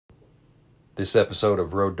This episode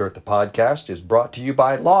of Road Dirt the Podcast is brought to you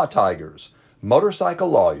by Law Tigers, motorcycle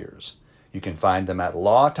lawyers. You can find them at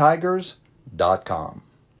lawtigers.com.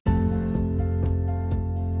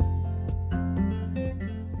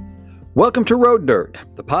 Welcome to Road Dirt,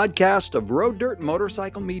 the podcast of Road Dirt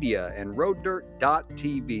Motorcycle Media and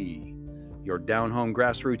RoadDirt.tv, your down-home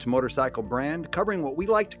grassroots motorcycle brand covering what we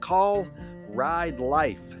like to call ride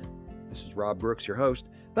life. This is Rob Brooks, your host.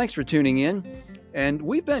 Thanks for tuning in. And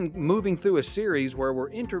we've been moving through a series where we're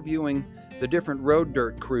interviewing the different Road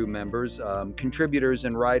Dirt crew members, contributors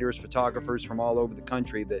and writers, photographers from all over the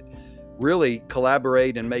country that really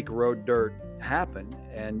collaborate and make Road Dirt happen.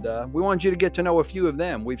 And we wanted you to get to know a few of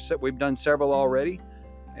them. We've done several already,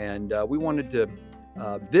 and we wanted to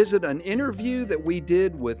visit an interview that we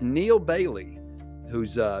did with Neale Bailey,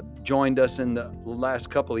 who's joined us in the last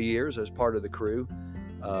couple of years as part of the crew.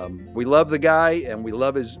 We love the guy, and we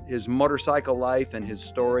love his motorcycle life and his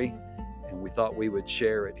story, and we thought we would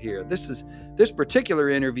share it here. This particular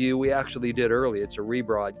interview we actually did early. It's a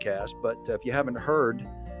rebroadcast, but if you haven't heard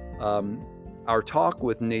our talk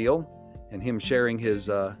with Neale and him sharing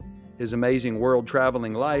his amazing world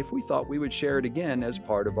traveling life, we thought we would share it again as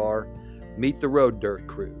part of our Meet the Road Dirt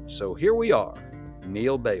crew. So here we are,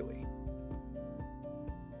 Neale Bailey.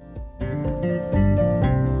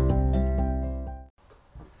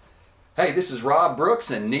 Hey, this is Rob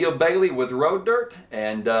Brooks and Neale Bailey with Road Dirt,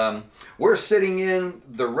 and we're sitting in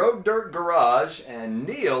the Road Dirt garage, and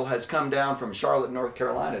Neale has come down from Charlotte, North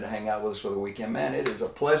Carolina to hang out with us for the weekend. Man, it is a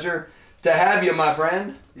pleasure to have you, my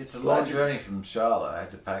friend. It's a long journey from Charlotte. I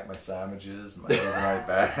had to pack my sandwiches and my overnight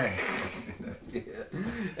bag. Yeah.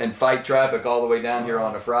 And fight traffic all the way down here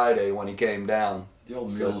on a Friday when he came down. The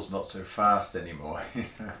old mule's not so fast anymore.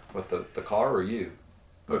 What, the car or you?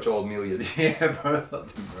 Which old mule you? Yeah, both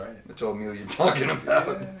of them, right. Which old mule you talking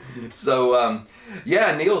about? So,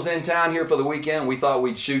 yeah, Neale's in town here for the weekend. We thought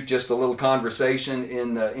we'd shoot just a little conversation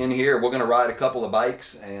in here. We're going to ride a couple of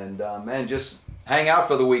bikes and man, just hang out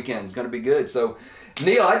for the weekend. It's going to be good. So,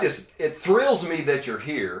 Neale, it thrills me that you're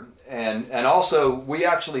here. And also, we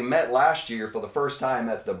actually met last year for the first time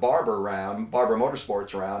at the Barber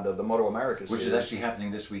Motorsports round of the Moto America Series. Which is actually happening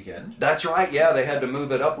this weekend. That's right, yeah. They had to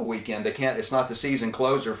move it up a weekend. It's not the season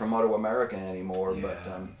closer for Moto America anymore, yeah. But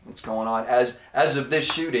it's going on. As of this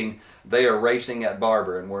shooting, they are racing at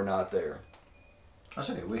Barber, and we're not there. That's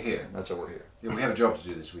okay, we're here. That's why we're here. Yeah, we have a job to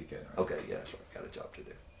do this weekend. Right? Okay, yeah, that's right. Got a job to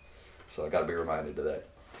do. So I got to be reminded of that.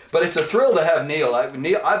 But it's a thrill to have Neale.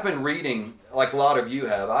 I've been reading, like a lot of you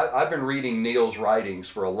have, I've been reading Neale's writings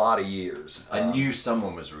for a lot of years. I knew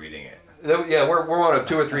someone was reading it. Yeah, we're one of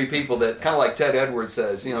two or three people that, kind of like Ted Edwards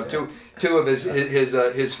says, two of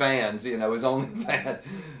his fans, his only fan.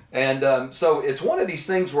 And so it's one of these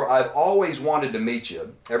things where I've always wanted to meet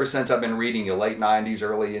you, ever since I've been reading you, late 90s,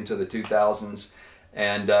 early into the 2000s.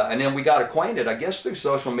 And then we got acquainted, I guess, through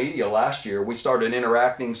social media last year. We started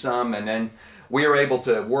interacting some, and then we were able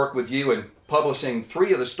to work with you in publishing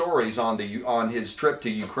 3 of the stories on his trip to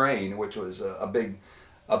Ukraine, which was a big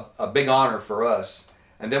honor for us.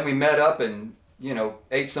 And then we met up and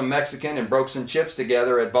ate some Mexican and broke some chips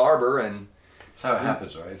together at Barber, and that's how it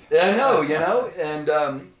happens, right? I know,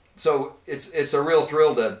 and so it's a real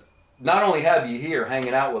thrill to not only have you here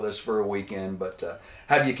hanging out with us for a weekend, but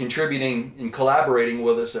have you contributing and collaborating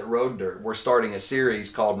with us at Road Dirt. We're starting a series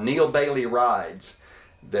called Neale Bailey Rides.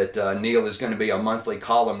 That Neale is going to be a monthly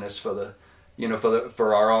columnist for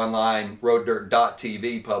for our online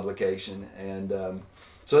RoadDirt.tv publication, and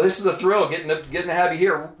so this is a thrill getting to have you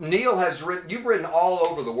here. Neale you've written all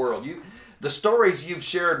over the world. The stories you've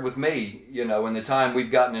shared with me, in the time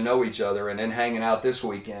we've gotten to know each other, and then hanging out this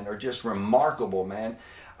weekend, are just remarkable, man.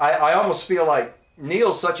 I almost feel like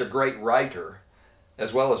Neale's such a great writer,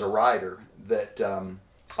 as well as a rider, that.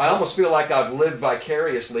 I almost feel like I've lived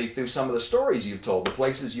vicariously through some of the stories you've told, the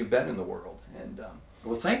places you've been in the world. And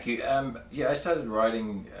well, thank you. Yeah, I started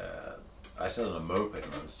riding. I started on a moped when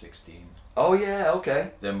I was 16. Oh yeah,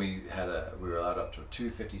 okay. Then we were allowed up to a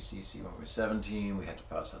 250cc when we were 17. We had to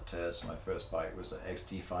pass our test. My first bike was an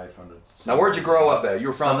XT 500. Now, where'd you grow up at? You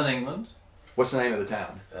were from Southern England. What's the name of the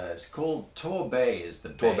town? It's called Torbay. Is the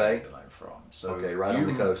Torbay that I'm from. So okay, right on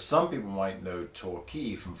the coast. Some people might know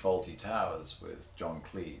Torquay from Fawlty Towers with John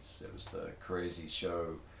Cleese. It was the crazy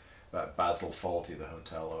show about Basil Fawlty, the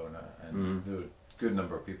hotel owner, and there were a good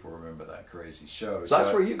number of people remember that crazy show. So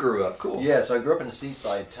that's where you grew up. Cool. Yeah, so I grew up in a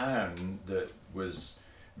seaside town that was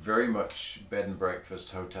very much bed and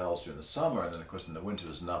breakfast hotels during the summer, and then of course in the winter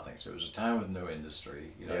was nothing. So it was a town with no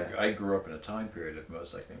industry. I grew up in a time period of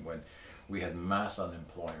motorcycling when we had mass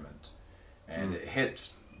unemployment, and it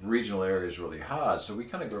hit regional area is really hard, so we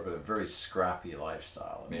kind of grew up in a very scrappy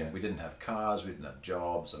lifestyle. I mean, we didn't have cars, we didn't have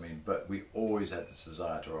jobs, I mean, but we always had this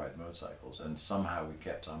desire to ride motorcycles, and somehow we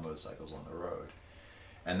kept our motorcycles on the road.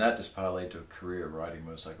 And that just parlayed to a career riding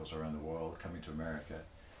motorcycles around the world, coming to America.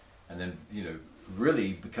 And then, you know,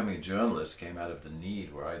 really becoming a journalist came out of the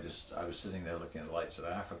need where I was sitting there looking at the lights of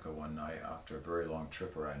Africa one night after a very long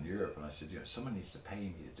trip around Europe, and I said, you know, someone needs to pay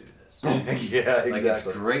me to do this. Yeah, exactly. Like, it's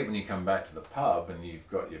great when you come back to the pub and you've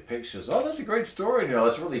got your pictures. Oh, that's a great story. You know,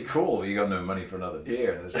 that's really cool. But you got no money for another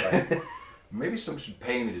beer, and it's like, maybe someone should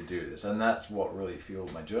pay me to do this. And that's what really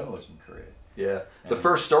fueled my journalism career. Yeah. The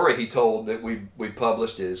first story he told that we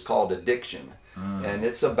published is called Addiction. And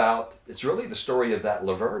it's really the story of that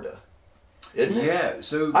Laverda, isn't it? Yeah,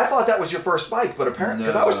 so... I thought that was your first bike, but apparently...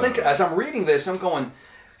 Because I was thinking, as I'm reading this, I'm going,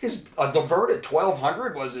 the Laverda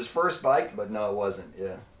 1200 was his first bike, but no, it wasn't,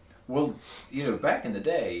 yeah. Well, you know, back in the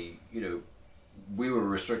day, you know, we were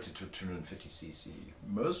restricted to a 250cc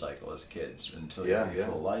motorcycle as kids until you had your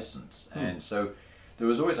full license. And so there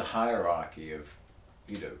was always a hierarchy of,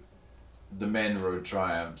 you know, the men rode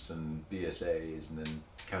Triumphs and BSAs, and then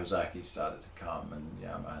Kawasaki started to come, and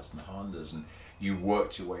Yamahas and Hondas, and you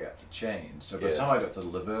worked your way up the chain. So by the time I got to the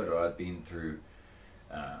Laverda, I'd been through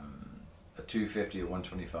a 250, a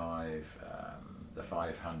 125, the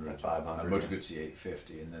 500, a Moto Guzzi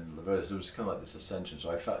 850, and then the Laverda. So it was kind of like this ascension.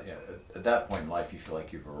 So I felt, at that point in life, you feel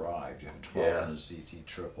like you've arrived. You have a 1200cc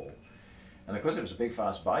triple. And of course, it was a big,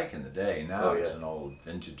 fast bike in the day. Now it's an old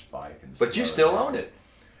vintage bike. And but you still own it.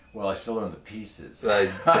 Well, I still own the pieces.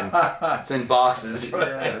 It's in boxes.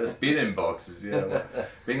 Yeah, it's been in boxes. Yeah,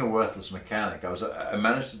 being a worthless mechanic, I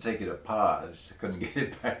managed to take it apart. I just couldn't get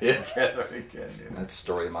it back together again. That's the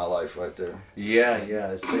story of my life right there.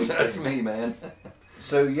 Yeah. That's me, man.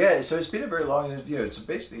 So it's been a very long. It's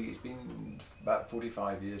been about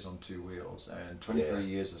 45 years on two wheels and 23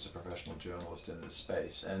 years as a professional journalist in this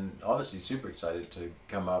space. And honestly, super excited to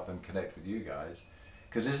come up and connect with you guys.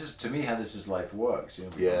 Because this is, to me, how this is life works. You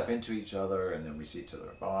know, we bump into each other, and then we see each other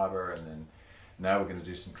at Barber, and then now we're going to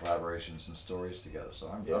do some collaborations and stories together.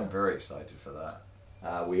 So I'm very excited for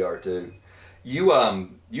that. We are too.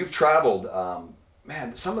 You've traveled,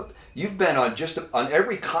 man. You've been on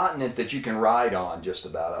every continent that you can ride on. Just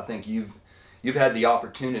about. I think you've had the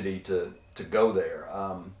opportunity to go there.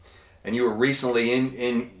 And you were recently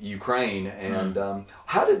in Ukraine. And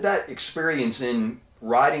how did that experience in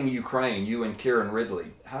riding Ukraine, you and Kieran Ridley,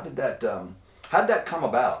 how did that come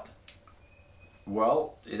about?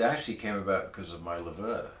 Well, it actually came about because of my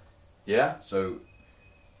Laverda. Yeah? So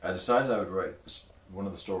I decided I would write one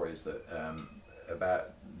of the stories that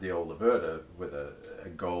about the old Laverda with a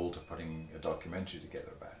goal to putting a documentary together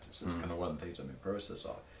about it. So it's kind of one of the things I'm in process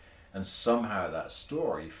of. And somehow that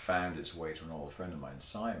story found its way to an old friend of mine,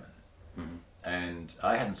 Simon. And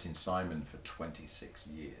I hadn't seen Simon for 26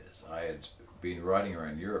 years. I had been riding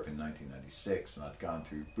around Europe in 1996, and I'd gone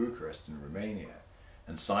through Bucharest in Romania,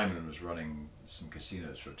 and Simon was running some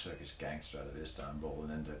casinos for a Turkish gangster out of Istanbul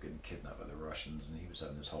and ended up getting kidnapped by the Russians, and he was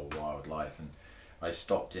having this whole wild life. And I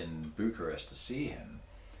stopped in Bucharest to see him,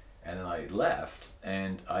 and then I left,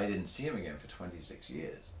 and I didn't see him again for 26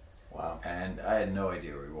 years. Wow. And I had no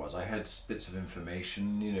idea where he was. I heard bits of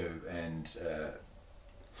information, you know, and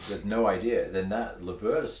had no idea. Then that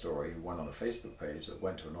Laverda story went on a Facebook page that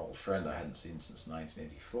went to an old friend I hadn't seen since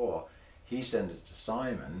 1984. He sent it to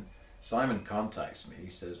Simon. Simon contacts me. He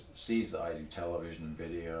sees that I do television and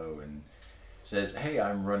video, and says, "Hey,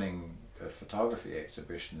 I'm running a photography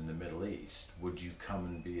exhibition in the Middle East. Would you come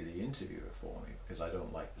and be the interviewer for me? Because I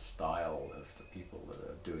don't like the style of the people that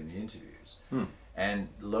are doing the interviews." And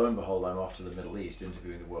lo and behold, I'm off to the Middle East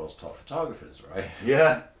interviewing the world's top photographers, right?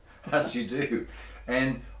 Yeah. As you do.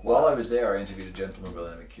 And while I was there, I interviewed a gentleman by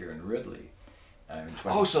the name of Kieran Ridley.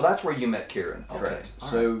 So that's where you met Kieran. Correct. Okay.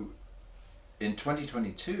 So in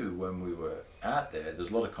 2022, when we were out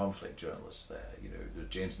there's a lot of conflict journalists there. You know,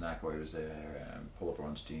 James Nakoy was there, Paula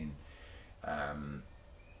Bronstein.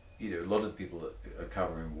 You know, a lot of people that are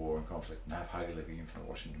covering war and conflict, and have Heidi Levine from the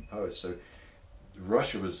Washington Post. So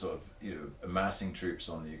Russia was sort of, you know, amassing troops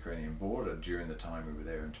on the Ukrainian border during the time we were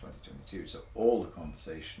there in 2022. So all the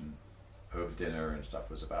conversation over dinner and stuff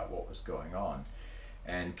was about what was going on.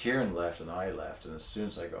 And Kieran left and I left, and as soon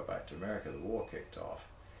as I got back to America, the war kicked off.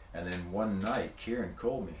 And then one night, Kieran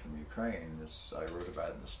called me from Ukraine. I wrote about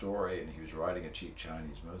it in the story, and he was riding a cheap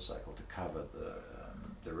Chinese motorcycle to cover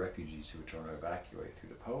the refugees who were trying to evacuate through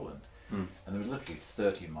to Poland. And there was literally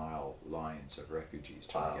 30-mile lines of refugees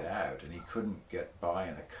trying to get out, and he couldn't get by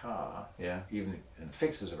in a car. And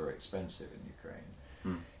fixers are very expensive in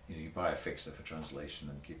Ukraine. You know, you buy a fixer for translation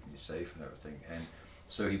and keeping you safe and everything. And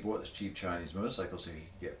So he bought this cheap Chinese motorcycle so he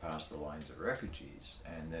could get past the lines of refugees,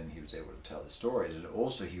 and then he was able to tell the stories. And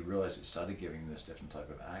also he realized it started giving him this different type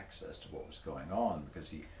of access to what was going on, because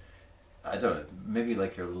he, I don't know, maybe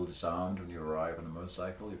like you're a little disarmed when you arrive on a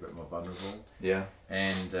motorcycle, you're a bit more vulnerable. Yeah.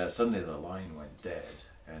 And suddenly the line went dead,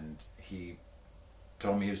 and he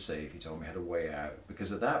told me he was safe, he told me he had a way out,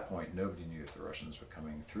 because at that point nobody knew if the Russians were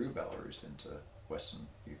coming through Belarus into western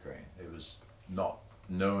Ukraine. It was not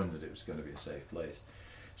known that it was going to be a safe place.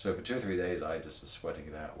 So for 2 or 3 days I just was sweating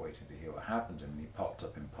it out, waiting to hear what happened to him. And he popped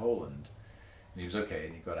up in Poland, and he was okay,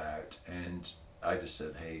 and he got out, and I just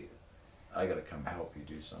said, hey, I got to come help you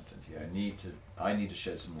do something here. I need to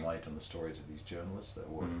shed some light on the stories of these journalists that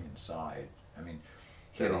are working inside. I mean,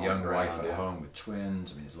 he had a young wife at home with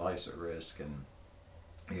twins. I mean, his life's at risk, and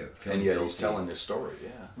and yet he's telling this story,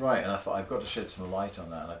 yeah. Right, and I thought I've got to shed some light on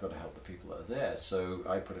that, and I've got to help the people that are there. So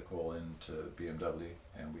I put a call in to BMW,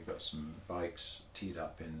 and we got some bikes teed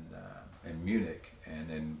up in Munich, and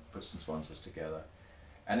then put some sponsors together.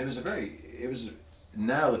 And it was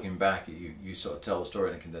now looking back, you sort of tell the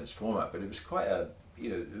story in a condensed format, but it was quite a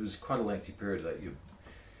lengthy period that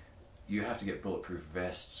you have to get bulletproof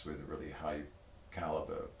vests with really high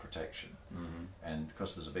caliber protection, and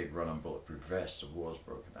because there's a big run on bulletproof vests, the war's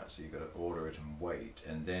broken out, so you've got to order it and wait,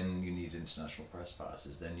 and then you need international press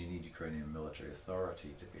passes, then you need Ukrainian military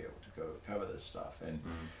authority to be able to go cover this stuff,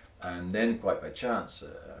 and then quite by chance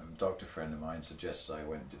a doctor friend of mine suggested I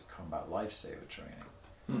went and did combat lifesaver training.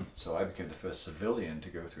 So I became the first civilian to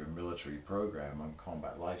go through a military program on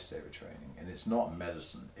combat lifesaver training, and it's not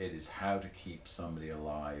medicine, it is how to keep somebody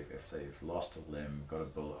alive if they've lost a limb, got a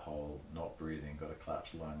bullet hole, not breathing, got a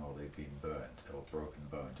collapsed lung, or they've been burnt or broken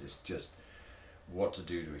bones. It's just what to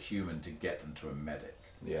do to a human to get them to a medic.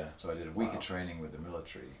 Yeah. So I did a week of training with the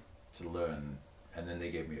military to learn, and then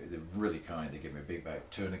they're really kind, they gave me a big bag of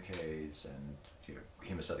tourniquets and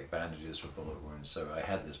hemostatic bandages for bullet wounds. So I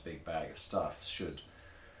had this big bag of stuff should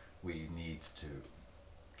we need to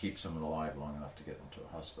keep someone alive long enough to get them to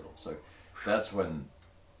a hospital. So that's when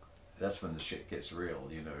the shit gets real,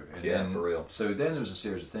 And then, for real. So then there was a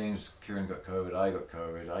series of things. Kieran got COVID, I got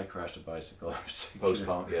COVID, I crashed a bicycle.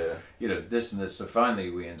 Postponed, yeah. This and this. So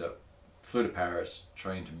finally we flew to Paris,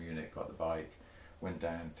 trained to Munich, got the bike, went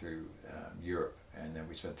down through Europe, and then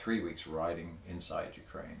we spent 3 weeks riding inside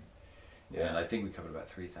Ukraine. Yeah. And I think we covered about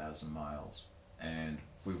 3,000 miles. And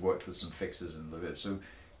we worked with some fixers in Lviv. So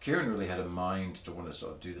Kieran really had a mind to want to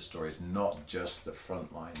sort of do the stories, not just the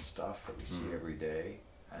frontline stuff that we see every day,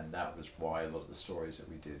 and that was why a lot of the stories that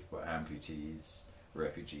we did were amputees,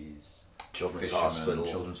 refugees, Children's Hospital.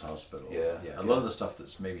 Yeah. A lot of the stuff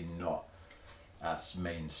that's maybe not as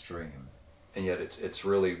mainstream. And yet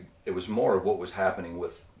it was more of what was happening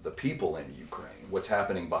with the people in Ukraine, what's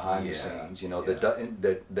happening behind the scenes,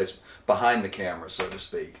 that's behind the camera, so to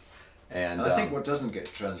speak. And I think what doesn't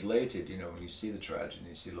get translated, when you see the tragedy,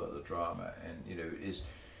 you see a lot of the drama, and is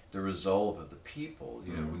the resolve of the people.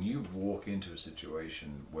 When you walk into a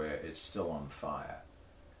situation where it's still on fire,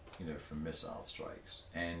 from missile strikes,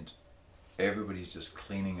 and everybody's just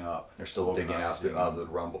cleaning up. They're still digging out through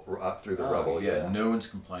the rubble. Yeah, no one's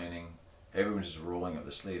complaining. Everyone's just rolling up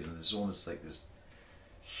their sleeves, and there's almost like this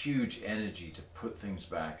huge energy to put things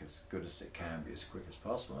back as good as it can be, as quick as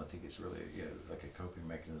possible. And I think it's really like a coping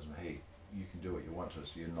mechanism. Hey, you can do what you want to,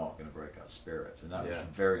 so you're not going to break our spirit, and that was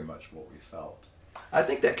very much what we felt. I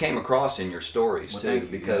think that came across in your stories too,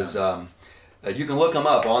 because you can look them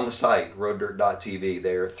up on the site roaddirt.tv.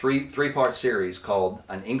 They're three-part series called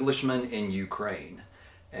 "An Englishman in Ukraine,"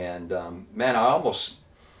 and man, I almost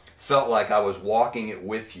felt like I was walking it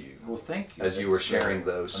with you. Well, thank you. As you were sharing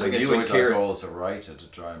those. So you and Kieran, our goal as a writer to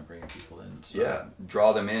try and bring people in. So. Yeah,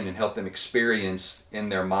 draw them in and help them experience in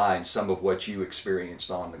their mind some of what you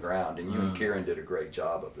experienced on the ground. And you and Kieran did a great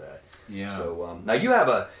job of that. Yeah. So now you have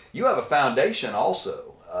a foundation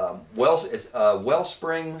also,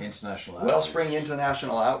 Wellspring International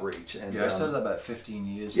Outreach. And I started that about 15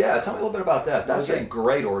 years ago. Yeah, tell me a little bit about that. That's a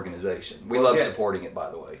great organization. We love supporting it,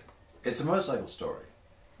 by the way. It's a motorcycle story.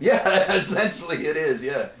 Yeah, essentially it is,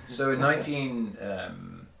 yeah. So in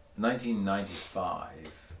 1995,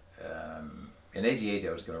 in 88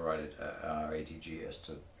 I was going to ride our ATGS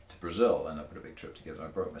to Brazil, and I put a big trip together and I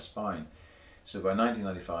broke my spine. So by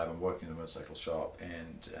 1995 I'm working in a motorcycle shop,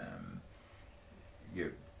 and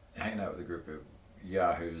you're hanging out with a group of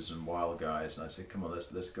yahoos and wild guys, and I said, come on,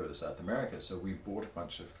 let's go to South America. So we bought a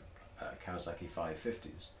bunch of Kawasaki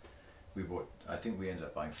 550s. I think we ended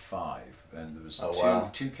up buying 5, and there was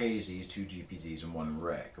two KZs, 2 GPZs, and 1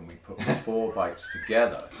 wreck, and we put 4 bikes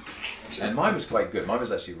together. And mine was quite good. Mine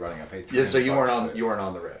was actually running. I paid $300. Yeah, so you weren't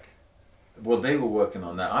on the wreck. Well, they were working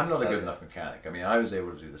on that. I'm not a good enough mechanic. I mean, I was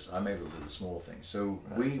able to do this. I'm able to do the small things. So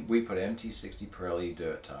we put MT60 Pirelli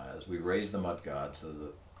dirt tires. We raised the mud guard so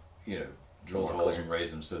that, you know, drilled holes and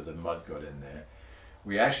raised them so the mud got in there.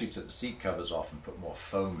 We actually took the seat covers off and put more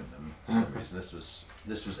foam in them for some reason.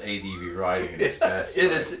 This was ADV riding in its best.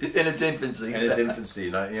 in its infancy. In its infancy,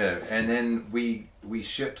 you know. And then we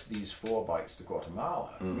shipped these 4 bikes to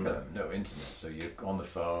Guatemala. We got no internet, so you're on the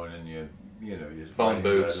phone and your phone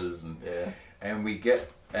booths and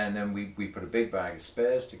we put a big bag of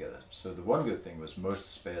spares together. So the one good thing was most of the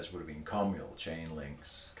spares would have been communal, chain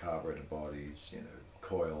links, carburetor bodies, you know,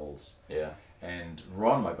 coils. Yeah. And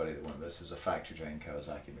Ron, my buddy that went with this, is a factory trained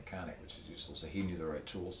Kawasaki mechanic, which is useful. So he knew the right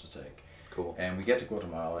tools to take. Cool. And we get to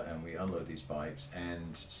Guatemala and we unload these bikes.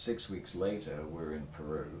 And 6 weeks later, we're in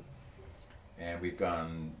Peru, and we've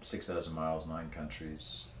gone 6,000 miles, 9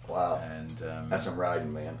 countries. Wow. And that's some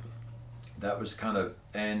riding, man. That was kind of,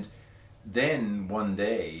 and then one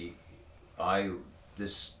day,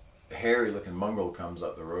 this hairy-looking mongrel comes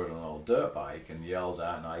up the road on a little dirt bike and yells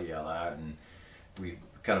out, and I yell out, and we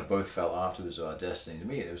kind of both felt afterwards our destiny to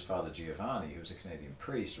meet. It was Father Giovanni, who was a Canadian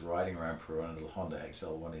priest, riding around Peru on a little Honda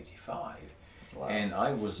XL 185. Wow. And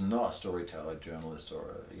I was not a storyteller, journalist,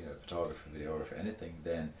 or photographer, videographer, anything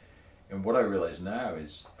then. And what I realize now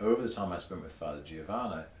is, over the time I spent with Father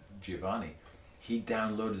Giovanni, he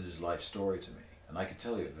downloaded his life story to me. And I could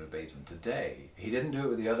tell you it verbatim today. He didn't do it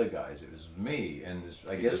with the other guys, it was me. And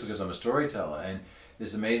I guess because I'm a storyteller. And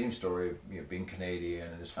this amazing story of being Canadian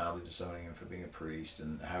and his family disowning him for being a priest,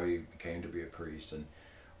 and how he came to be a priest, and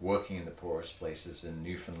working in the poorest places in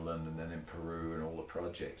Newfoundland and then in Peru, and all the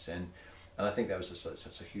projects. And I think that was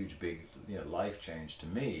such a huge, big life change to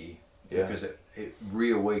me, because it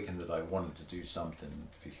reawakened that I wanted to do something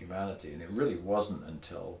for humanity. And it really wasn't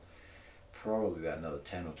until probably about another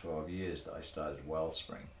 10 or 12 years that I started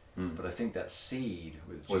Wellspring. But I think that seed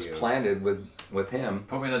was planted with him.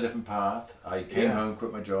 Put me on a different path. I came home,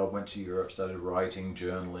 quit my job, went to Europe, started writing,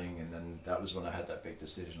 journaling, and then that was when I had that big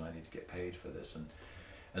decision: I need to get paid for this. And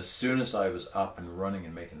as soon as I was up and running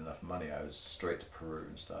and making enough money, I was straight to Peru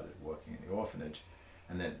and started working in the orphanage.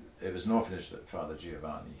 And then it was an orphanage that Father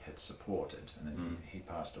Giovanni had supported, and then he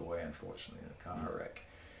passed away, unfortunately, in a car wreck.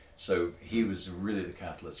 So he was really the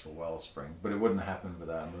catalyst for Wellspring, but it wouldn't happen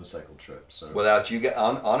without a motorcycle trip. So without you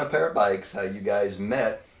on a pair of bikes, how you guys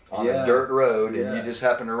met on a dirt road, and you just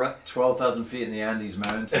happened to run 12,000 feet in the Andes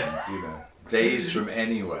Mountains, days from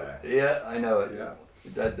anywhere. Yeah, I know it.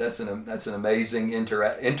 Yeah, that's an amazing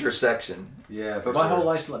intersection. Yeah, but my whole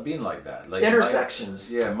life's been like that. Like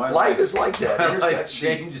intersections. My life is like that. My life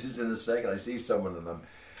changes in a second. I see someone and I'm,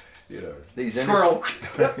 these squirrel.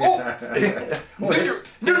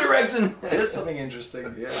 New direction. There's something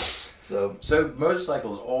interesting. Yeah. So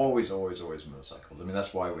motorcycles, always motorcycles. I mean,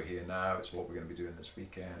 that's why we're here now. It's what we're going to be doing this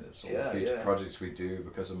weekend. It's all the future projects we do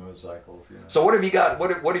because of motorcycles. So what have you got?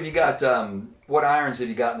 What have you got? What irons have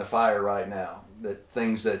you got in the fire right now? That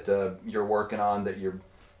things that you're working on that you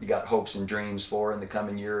got hopes and dreams for in the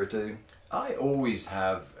coming year or two? I always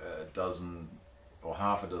have a dozen or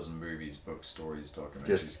half a dozen movies, books, stories, documentaries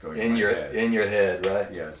just going in your head,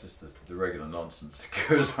 right? Yeah, it's just the regular nonsense that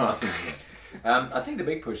goes on. I think the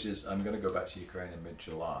big push is I'm going to go back to Ukraine in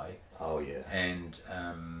mid-July. Oh yeah. And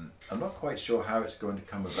I'm not quite sure how it's going to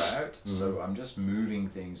come about, so I'm just moving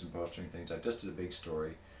things and posturing things. I just did a big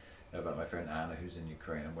story about my friend Anna, who's in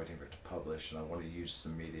Ukraine. I'm waiting for it to publish, and I want to use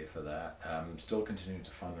some media for that. I'm still continuing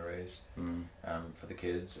to fundraise for the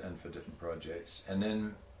kids and for different projects, and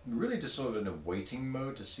then really just sort of in a waiting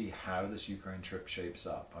mode to see how this Ukraine trip shapes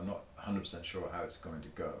up. I'm not 100% sure how it's going to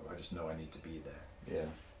go. I just know I need to be there. Yeah.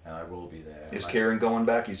 And I will be there. Is Kieran going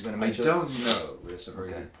back? He's going to meet you? I don't know. That's a very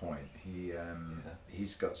good point.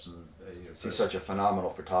 He's got some... he's such a phenomenal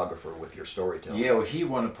photographer with your storytelling. Yeah, well, he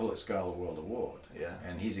won a Pulitzer World Award. Yeah.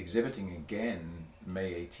 And he's exhibiting again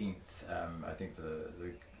May 18th, I think, for the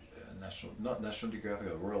National Geographic,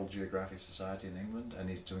 the Royal Geographic Society in England, and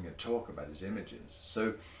he's doing a talk about his images.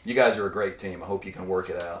 So you guys are a great team. I hope you can work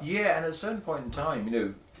it out. Yeah, and at a certain point in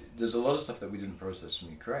time, there's a lot of stuff that we didn't process from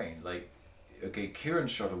Ukraine. Like, okay, Kieran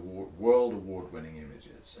shot world award-winning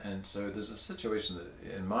images, and so there's a situation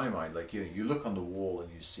that, in my mind, like you look on the wall and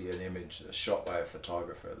you see an image shot by a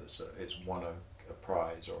photographer it's won a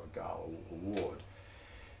prize or a gala award.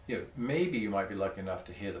 Maybe you might be lucky enough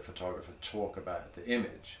to hear the photographer talk about the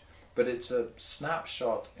image. But it's a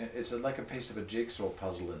snapshot. It's like a piece of a jigsaw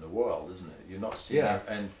puzzle in the world, isn't it? You're not seeing it,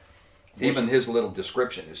 and Even his little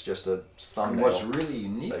description is just a thumbnail. And what's really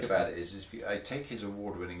unique about it is if I take his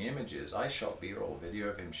award-winning images, I shot B-roll video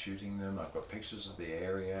of him shooting them, I've got pictures of the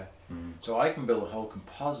area, so I can build a whole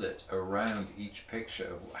composite around each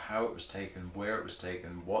picture of how it was taken, where it was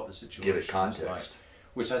taken, what the situation give it context. was like,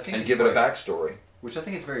 which I think and give it a backstory. Which I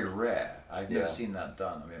think is very rare. I've never seen that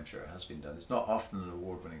done. I mean, I'm sure it has been done. It's not often an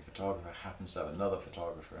award-winning photographer happens to have another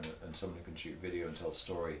photographer and someone who can shoot video and tell a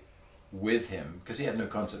story with him, because he had no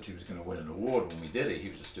concept he was going to win an award when we did it. He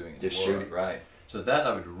was just doing it. Just shoot it, right. So that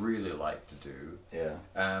I would really like to do. Yeah.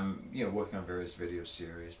 You know, working on various video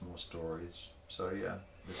series, more stories. So yeah.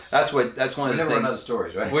 That's one of the things. We never run out of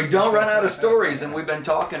stories, right? We don't run out of stories, and we've been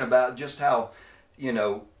talking about just how, you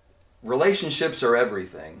know, relationships are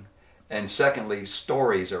everything, and secondly,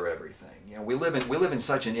 stories are everything. You know, we live in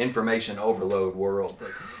such an information overload world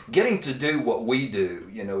that getting to do what we do,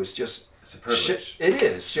 you know, is just, it's a privilege. It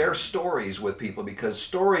is. Share stories with people, because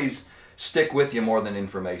stories stick with you more than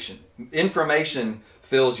information. Information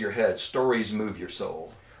fills your head. Stories move your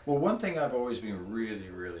soul. Well, one thing I've always been really,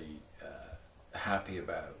 really happy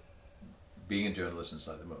about being a journalist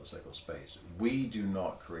inside the motorcycle space, we do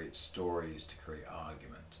not create stories to create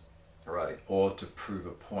argument. Right. Or to prove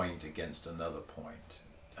a point against another point.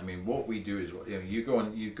 I mean, what we do is, you know, you go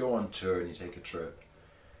on tour and you take a trip.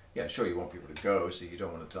 Yeah, sure, you want people to go, so you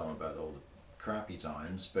don't want to tell them about all the crappy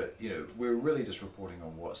times, but you know, we're really just reporting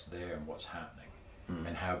on what's there and what's happening,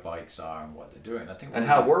 and how bikes are and what they're doing. I think,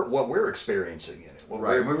 what we're experiencing in it.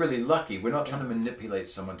 We're really lucky. We're not trying to manipulate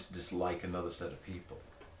someone to dislike another set of people,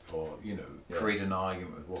 or you know, create an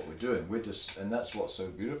argument with what we're doing. We're just, and that's what's so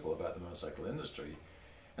beautiful about the motorcycle industry.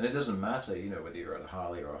 And it doesn't matter, you know, whether you're at a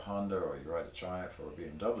Harley or a Honda or you ride a Triumph or a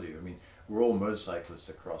BMW. I mean, we're all motorcyclists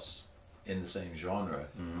across in the same genre,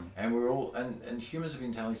 and we're all and humans have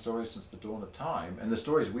been telling stories since the dawn of time, and the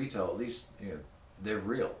stories we tell, at least, you know, they're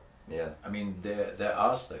real. Yeah. I mean, they're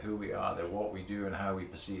us, they're who we are, they're what we do and how we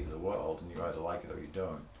perceive the world, and you either like it or you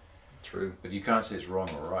don't. True. But you can't say it's wrong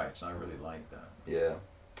or right, and I really like that. Yeah.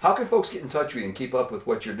 How can folks get in touch with you and keep up with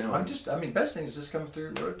what you're doing? I mean, best thing is just come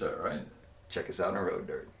through Road Dirt, right? Check us out on Road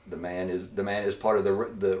Dirt. The man is part of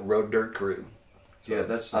the Road Dirt crew. So yeah,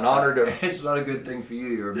 that's an honor to. It's not a good thing for you.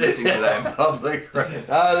 You're admitting to that in public, right?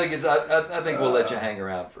 I think we'll let you hang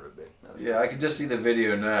around for a bit. Yeah, I can just see the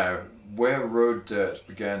video now where Road Dirt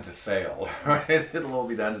began to fail. Right, it'll all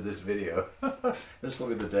be down to this video. This will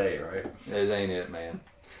be the day, right? It ain't it, man.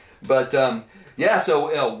 But yeah,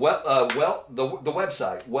 so the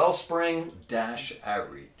website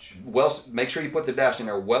Wellspring-outreach. Make sure you put the dash in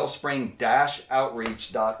there.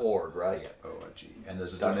 Wellspring-outreach.org, right? Yeah, .org. And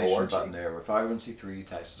there's a donation button there. We're 501c3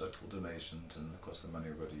 tax deductible donations, and of course the money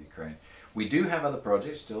will go to Ukraine. We do have other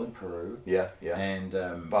projects still in Peru. Yeah. And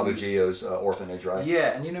Father Gio's orphanage, right?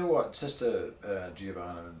 Yeah, and you know what, Sister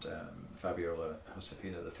Giovanna and Fabiola,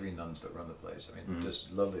 Josefina, the three nuns that run the place. I mean,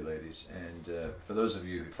 just lovely ladies. And for those of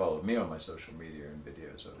you who followed me on my social media and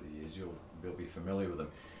videos over the years, you'll be familiar with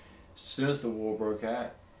them. As soon as the war broke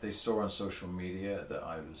out, they saw on social media that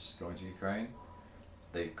I was going to Ukraine.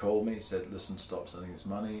 They called me, said, "Listen, stop sending us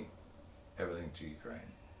money, everything to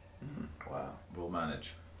Ukraine." Wow. We'll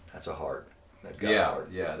manage. That's a heart. They've got a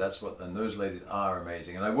heart. Yeah, that's what, and those ladies are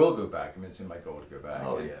amazing. And I will go back. I mean, it's in my goal to go back.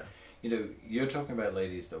 Oh, and, yeah. you know, you're talking about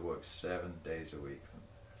ladies that work 7 days a week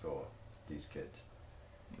for these kids.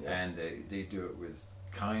 Yeah. And they do it with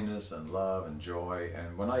kindness and love and joy.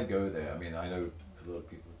 And when I go there, I mean, I know a lot of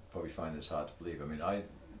people probably find this hard to believe. I mean,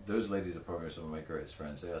 those ladies are probably some of my greatest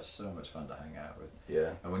friends. They are so much fun to hang out with.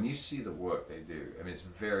 Yeah. And when you see the work they do, I mean, it's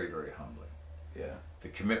very, very humbling. Yeah. The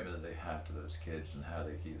commitment that they have to those kids and how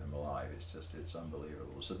they keep them alive, it's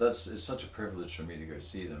unbelievable. So it's such a privilege for me to go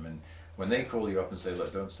see them. And when they call you up and say,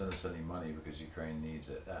 "Look, don't send us any money because Ukraine needs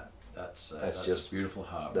it," that's just a beautiful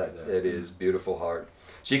heart. Right there. It is beautiful heart.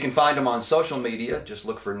 So you can find them on social media. Just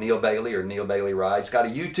look for Neale Bailey or Neale Bailey Rides. Got a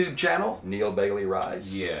YouTube channel, Neale Bailey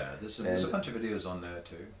Rides. Yeah, there's a bunch of videos on there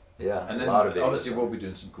too. Yeah, and then a lot of videos. Obviously we'll be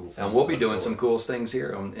doing some cool things. And we'll be doing some cool things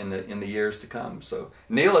here in the years to come. So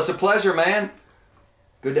Neale, it's a pleasure, man.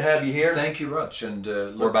 Good to have you here. Thank you much, and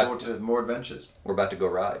look forward to more adventures. We're about to go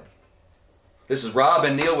ride. This is Rob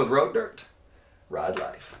and Neale with Road Dirt. Ride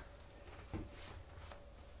life.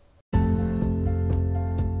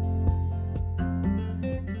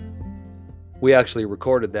 We actually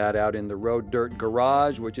recorded that out in the Road Dirt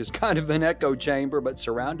garage, which is kind of an echo chamber, but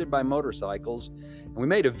surrounded by motorcycles. And we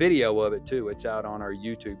made a video of it too. It's out on our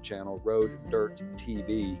YouTube channel, Road Dirt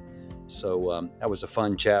TV. So that was a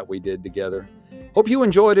fun chat we did together. Hope you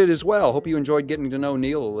enjoyed it as well. Hope you enjoyed getting to know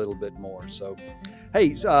Neale a little bit more. So,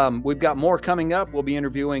 hey, we've got more coming up. We'll be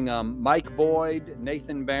interviewing Mike Boyd,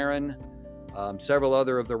 Nathan Barron, several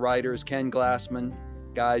other of the writers, Ken Glassman,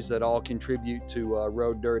 guys that all contribute to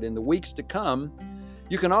Road Dirt in the weeks to come.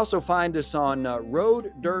 You can also find us on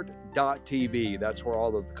roaddirt.tv. That's where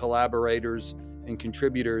all of the collaborators and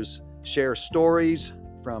contributors share stories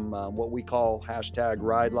from what we call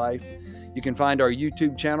 #RideLife. You can find our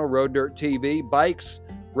YouTube channel, Road Dirt TV, bikes,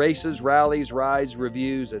 races, rallies, rides,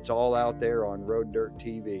 reviews. It's all out there on Road Dirt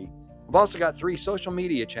TV. We've also got 3 social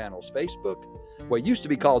media channels: Facebook, what used to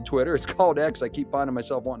be called Twitter, it's called X. I keep finding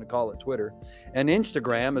myself wanting to call it Twitter, and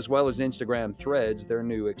Instagram, as well as Instagram Threads, their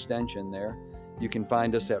new extension there. You can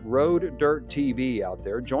find us at Road Dirt TV out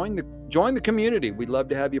there. Join the community. We'd love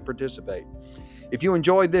to have you participate. If you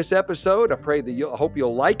enjoyed this episode, I hope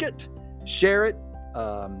you'll like it, share it,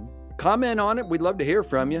 comment on it. We'd love to hear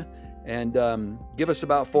from you, and give us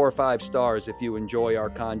about 4 or 5 stars if you enjoy our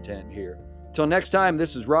content here. Till next time,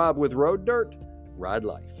 this is Rob with Road Dirt. Ride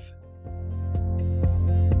life.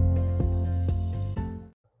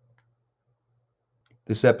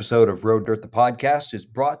 This episode of Road Dirt, the podcast, is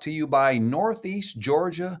brought to you by Northeast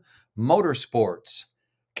Georgia Motorsports,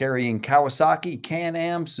 carrying Kawasaki,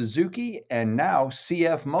 Can-Am, Suzuki, and now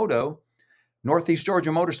CF Moto. Northeast Georgia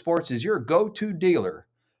Motorsports is your go-to dealer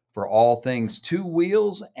for all things 2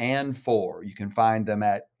 wheels and 4. You can find them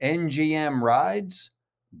at ngmrides.com.